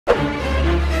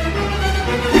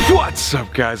What's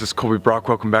up, guys? It's Colby Brock.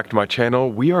 Welcome back to my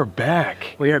channel. We are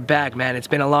back. We are back, man. It's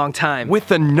been a long time.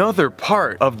 With another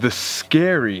part of the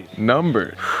scary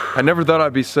number. I never thought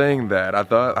I'd be saying that. I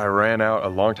thought I ran out a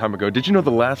long time ago. Did you know the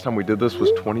last time we did this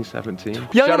was 2017?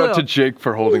 Shout out to Jake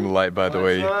for holding the light, by the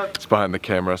way. It's behind the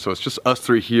camera, so it's just us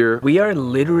three here. We are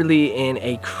literally in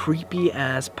a creepy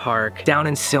ass park down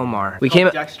in Sylmar. We came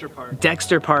Dexter Park.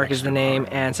 Dexter Park is the name,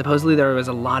 and supposedly there was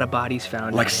a lot of bodies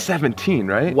found. Like 17,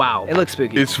 right? Wow, it looks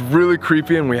spooky. It's really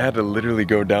creepy, and we had to literally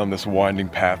go down this winding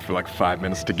path for like 5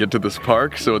 minutes to get to this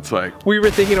park, so it's like... We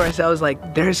were thinking to ourselves,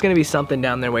 like, there's gonna be something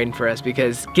down there waiting for us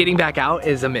because getting back out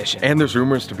is a mission. And there's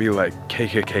rumors to be like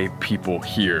KKK people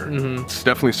here. It's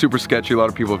definitely super sketchy. A lot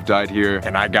of people have died here,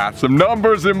 and I got some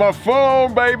numbers in my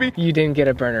phone, baby. You didn't get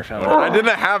a burner phone. I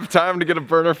didn't have time to get a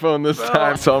burner phone this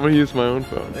time, so I'm gonna use my own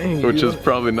phone, which is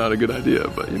probably not a good idea,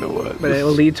 but you know what? But it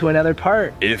will lead to another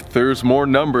part. If there's more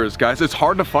numbers, guys, it's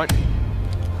hard to find.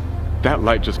 That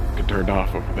light just turned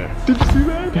off over there. Did you see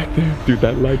that? Back there. Dude,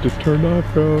 that light just turned off,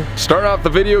 bro. Start off the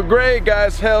video great,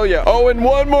 guys. Hell yeah. Oh, and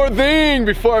one more thing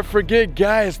before I forget,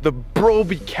 guys. The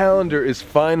Brolby calendar is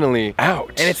finally out.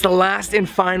 And it's the last and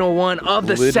final one of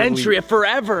the century, of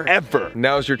forever. Ever.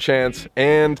 Now's your chance.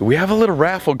 And we have a little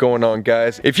raffle going on,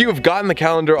 guys. If you have gotten the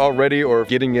calendar already or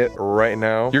getting it right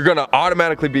now, you're gonna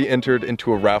automatically be entered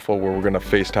into a raffle where we're gonna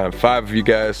FaceTime 5 of you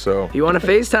guys, so. If you wanna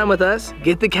FaceTime with us,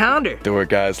 get the calendar. Do it,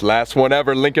 guys. Last one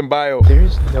ever, link in bio.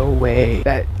 There's no way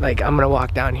that, like, I'm gonna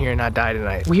walk down here and not die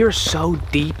tonight. We are so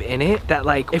deep in it that,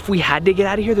 like, if we had to get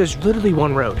out of here, there's literally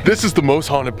one road. This is the most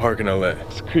haunted park in LA.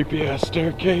 It's a creepy ass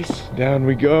staircase. Down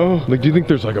we go. Like, do you think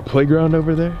there's like a playground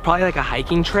over there? Probably like a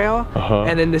hiking trail.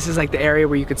 And then this is like the area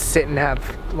where you could sit and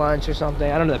have lunch or something.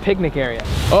 I don't know, the picnic area.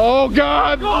 Oh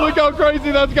God, look how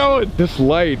crazy that's going. This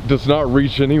light does not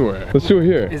reach anywhere. Let's do it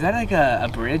here. Is that like a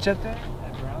bridge up there?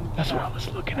 That's what I was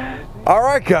looking at. All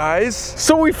right, guys.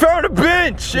 So we found a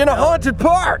bench in a haunted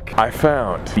park. I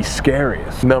found the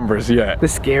scariest numbers yet. The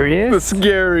scariest? The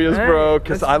scariest, bro.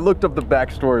 Because I looked up the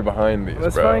backstory behind these,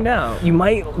 Let's find out. You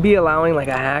might be allowing like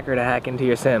a hacker to hack into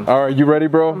your sim. All right, you ready,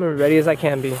 bro? I'm as ready as I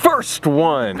can be. First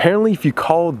one. Apparently, if you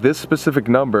call this specific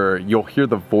number, you'll hear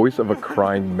the voice of a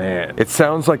crying man. It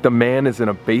sounds like the man is in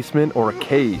a basement or a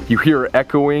cave. You hear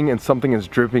echoing and something is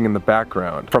dripping in the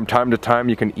background. From time to time,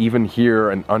 you can even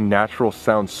hear an unnatural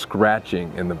sound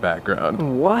scratching in the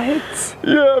background. What?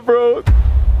 Yeah, bro.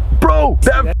 Bro,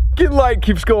 that fucking light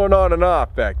keeps going on and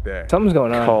off back there. Something's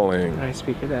going on. Calling. All right,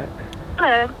 speak for that.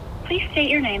 Hello. Please state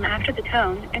your name after the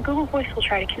tone, and Google Voice will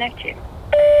try to connect you.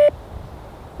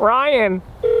 Ryan.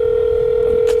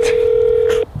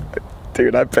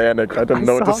 Dude, I panicked. I didn't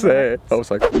know what to say. I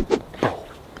was like, bro,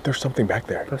 there's something back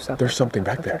there. Bro, stop. There's something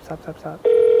back there. Stop.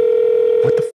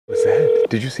 What the f was that?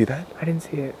 Did you see that? I didn't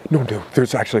see it. No, dude.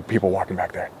 There's actually people walking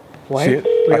back there. What? See it?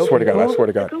 I swear to God. I swear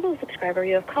to God. The Google subscriber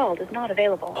you have called is not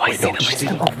available. Oh, I see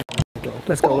them.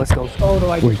 Let's go. Oh, the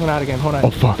light just went out again. Hold on. Oh,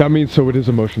 fuck. That means so it is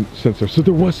a motion sensor. So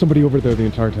there was somebody over there the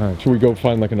entire time. Should we go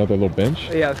find like another little bench?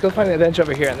 Yeah, let's go find the bench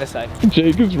over here on this side.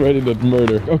 Jake is ready to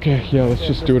murder. Okay, yeah, let's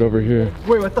just do it over here.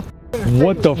 Wait, what the f?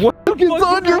 What the fuck is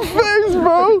on your face,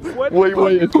 bro?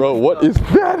 Wait, bro, what is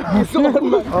that?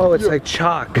 Oh, it's like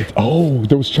chalk. Oh,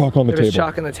 there was chalk on the table. There's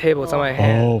chalk on the table. It's on my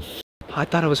hand. Oh, I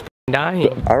thought I was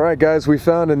dying. all right, guys, we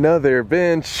found another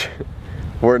bench.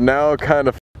 We're now kind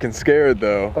of fucking scared,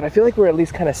 though. But I feel like we're at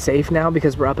least kind of safe now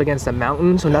because we're up against a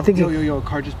mountain, so nothing can... Yo,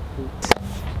 car just...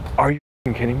 Are you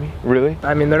fucking kidding me? Really?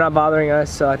 I mean, they're not bothering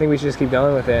us, so I think we should just keep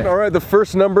going with it. All right, the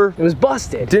first number... It was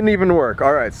busted. Didn't even work.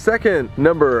 All right, second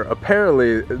number,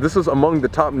 apparently, this is among the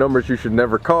top numbers you should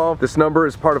never call. This number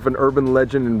is part of an urban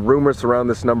legend and rumors surround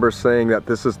this number saying that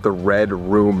this is the Red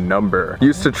Room number.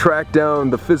 Used to track down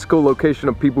the physical location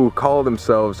of people who call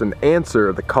themselves and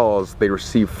answer the calls they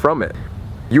receive from it.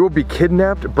 You will be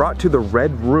kidnapped, brought to the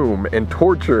Red Room, and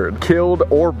tortured, killed,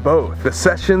 or both. The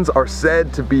sessions are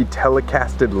said to be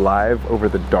telecasted live over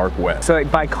the dark web. So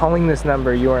like, by calling this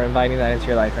number, you are inviting that into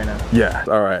your life right now? Yeah.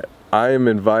 All right. I am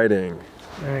inviting.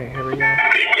 All right, here we go.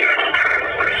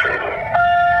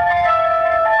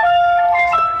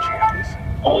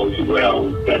 All's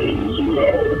well that ends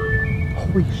well.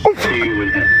 Holy shit. See you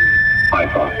in high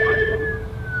five.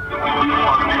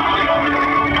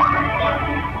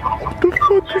 What the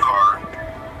fuck is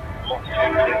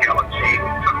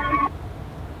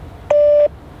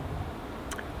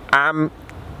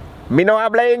me no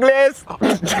habla inglés.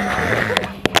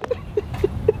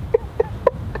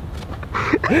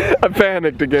 I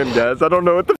panicked again, guys. I don't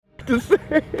know what the f to say.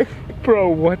 Bro,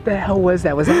 what the hell was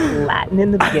that? Was that Latin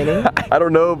in the beginning? I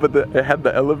don't know, but it had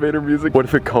the elevator music. What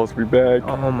if it calls me back?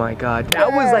 Oh my god.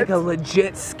 That was like a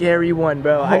legit scary one,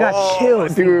 bro. I got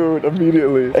chills. Dude,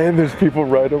 immediately. And there's people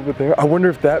right over there. I wonder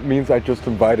if that means I just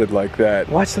invited like that.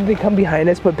 Watch something come behind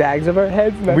us, put bags over our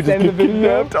heads, and We that's just the end of get the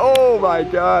video. kidnapped. Oh my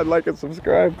god, like and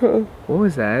subscribe. What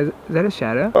was that? Is that a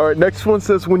shadow? All right, next one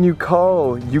says when you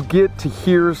call, you get to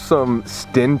hear some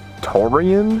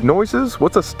stentorian noises.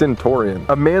 What's a stentorian?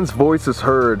 A man's voice is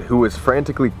heard who is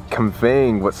frantically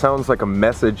conveying what sounds like a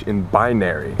message in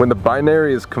binary. When the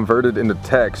binary is converted into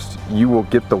text, you will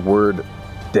get the word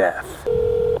death.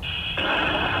 0,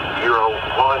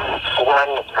 1,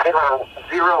 1, 0,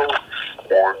 0,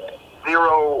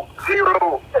 0,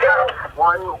 0,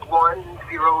 1, 1,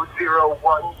 0, 0,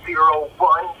 1, 0,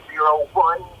 1, 0,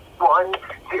 1, 1,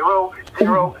 0, 0,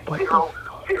 0,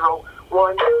 0,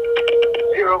 1,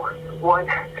 0, 1,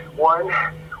 1,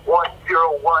 1,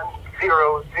 0, 1,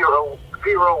 0, 0,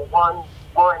 0, 1,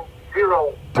 1,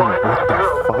 0, 1, 0,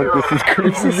 0. This is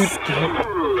crazy.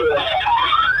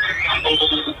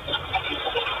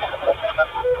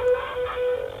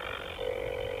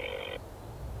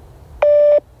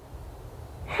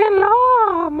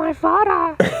 Hello, my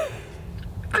father.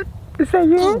 Is that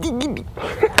you?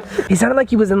 He sounded like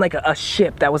he was in like a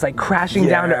ship that was like crashing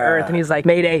down to earth, and he's like,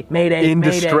 Mayday, Mayday, In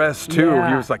Mayday. distress too. Yeah.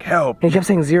 He was like, help. And he kept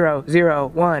saying 0, 0,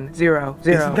 1, 0,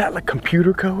 0. Isn't that like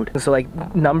computer code? So like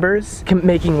numbers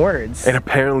making words. And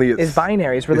apparently it's is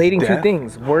binaries relating to death?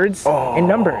 things, words and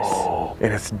numbers.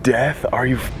 And it's death? Are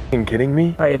you f***ing kidding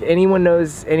me? All right, if anyone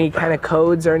knows any kind of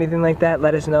codes or anything like that,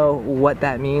 let us know what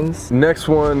that means. Next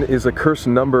one is a cursed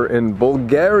number in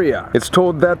Bulgaria. It's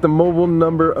told that the mobile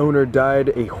number owner died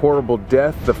a horrible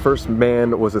death. The first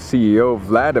man was a CEO,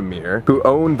 Vladimir, who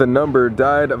owned the number,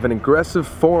 died of an aggressive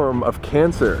form of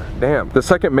cancer. Damn. The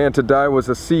second man to die was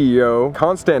a CEO,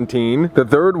 Constantine. The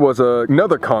third was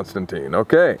another Constantine.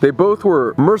 Okay. They both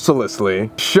were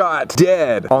mercilessly shot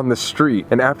dead on the street.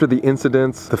 And after the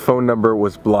incidents, the phone number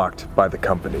was blocked by the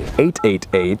company.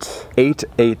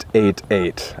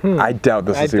 888-8888. I doubt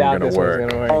this is even gonna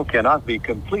work. Call cannot be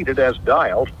completed as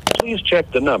dialed. Please check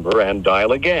the number and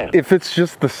dial again. If it's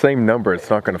just the same number, it's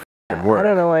not gonna f***ing work. I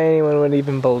don't know why anyone would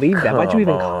even believe that. Why'd you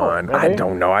even call it, I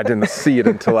don't know. I didn't see it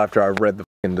until after I read the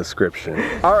f***ing description.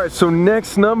 All right, so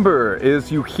next number is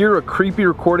you hear a creepy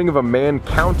recording of a man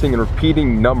counting and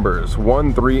repeating numbers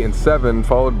 1, 3, and 7,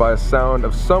 followed by a sound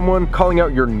of someone calling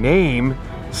out your name,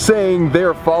 saying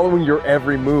they're following your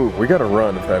every move. We gotta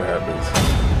run if that happens.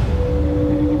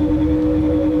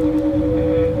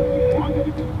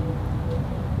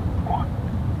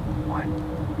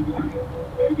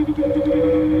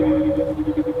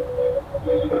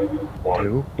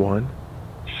 Two, 1,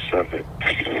 7.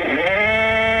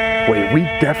 Wait, we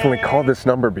definitely called this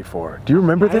number before. Do you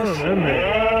remember this? I don't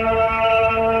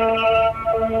remember.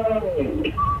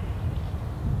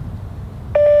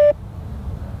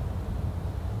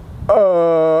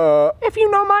 If you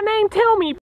know my name, tell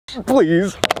me.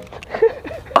 Please.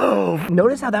 Oh.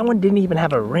 Notice how that one didn't even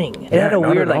have a ring. It had a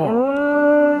not weird at like.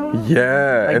 all.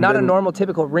 Yeah. Like and not a then- normal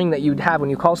typical ring that you'd have when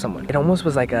you call someone. It almost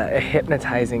was like a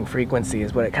hypnotizing frequency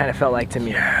is what it kind of felt like to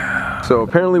me. So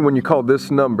apparently when you call this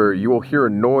number, you will hear a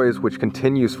noise which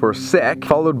continues for a sec,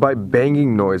 followed by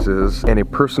banging noises and a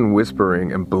person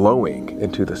whispering and blowing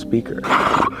into the speaker.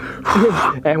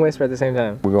 And whisper at the same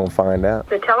time. We're gonna find out.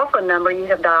 The telephone number you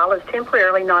have dialed is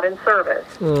temporarily not in service.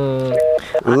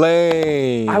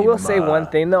 Lame. I will say one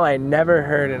thing though, I never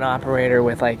heard an operator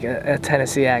with like a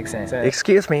Tennessee accent.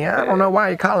 Excuse me, I don't know why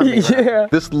you're calling me. Yeah.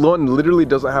 This one literally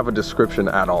doesn't have a description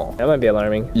at all. That might be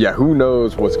alarming. Yeah, who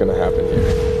knows what's gonna happen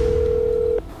here.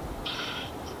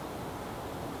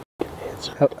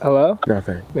 Hello?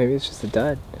 Nothing. Maybe it's just a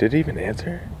dud. Did he even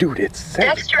answer? Dude, it's sick.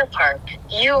 Dexter Park,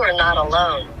 you are not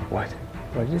alone. What?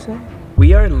 What did you say?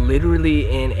 We are literally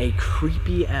in a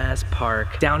creepy ass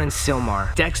park down in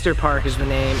Silmar. Dexter Park is the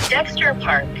name. Dexter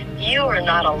Park, you are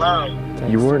not alone.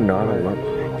 You were not alone.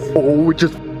 Oh, it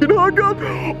just f***ing hung up.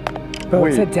 Bro,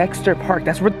 Wait. it's at Dexter Park.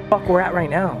 That's where the fuck we're at right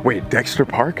now. Wait, Dexter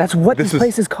Park? That's what this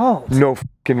place is called. No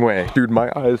fucking way. Dude, my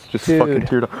eyes just Dude. fucking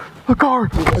teared up. A car!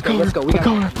 Let's go. We got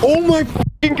car! Oh my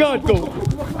fucking god, go!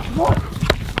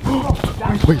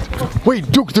 Wait,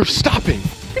 Duke, they're stopping!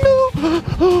 No!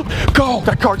 Go!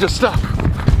 That car just stopped!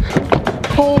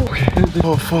 Oh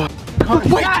fuck.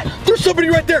 Wait! There's somebody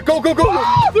right there! Go! There's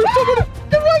somebody!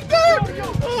 They're right there!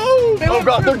 Oh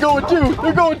god, they're going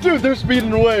too! They're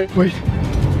speeding away! Wait.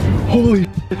 Holy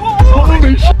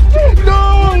shit!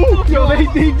 No! Yo, they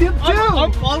dipped too!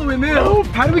 I'm following them. No.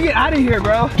 How do we get out of here,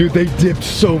 bro? Dude, they dipped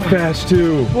so fast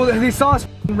too. Well, they saw us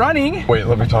running. Wait,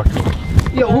 let me talk to them.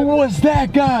 Yo, who was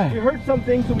that guy? We heard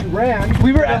something, so we ran.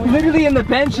 We were literally in the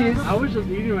benches. I was just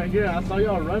eating right here. I saw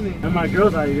y'all running. And my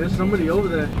girl's like, there's somebody over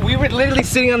there. We were literally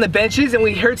sitting on the benches and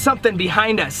we heard something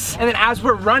behind us. And then as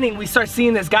we're running, we start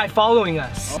seeing this guy following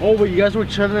us. Oh, but you guys were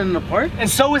chilling in the park? And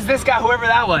so was this guy, whoever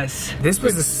that was. This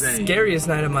was the scariest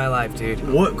night of my life, dude.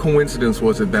 What coincidence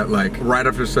was it that like right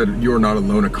after it said you are not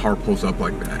alone, a car pulls up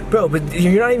like that? Bro, but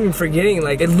you're not even forgetting,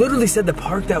 like it literally said the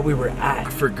park that we were at. I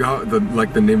forgot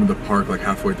the name of the park like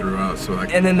halfway throughout, so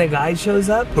like. And then the guy shows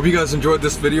up. Hope you guys enjoyed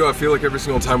this video. I feel like every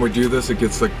single time we do this, it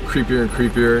gets like creepier and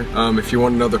creepier. If you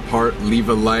want another part, leave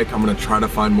a like. I'm gonna try to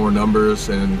find more numbers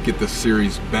and get this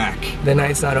series back. The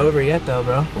night's not over yet though,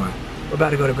 bro. What? We're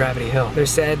about to go to Gravity Hill. They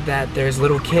said that there's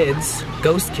little kids,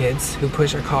 ghost kids, who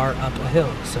push our car up a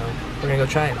hill. So we're gonna go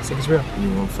try it, see if it's real. You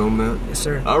wanna film that? Yes,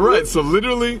 sir. All right, so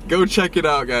literally go check it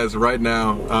out, guys. Right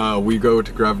now, we go to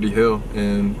Gravity Hill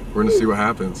and we're gonna see what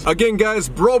happens. Again, guys,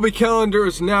 Brolby calendar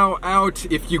is now out.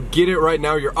 If you get it right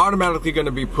now, you're automatically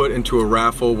gonna be put into a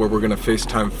raffle where we're gonna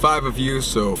FaceTime 5 of you.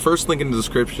 So first link in the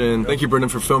description. Thank you, Brennen,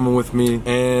 for filming with me.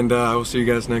 And I will see you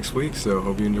guys next week. So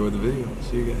hope you enjoyed the video.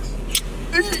 See you guys.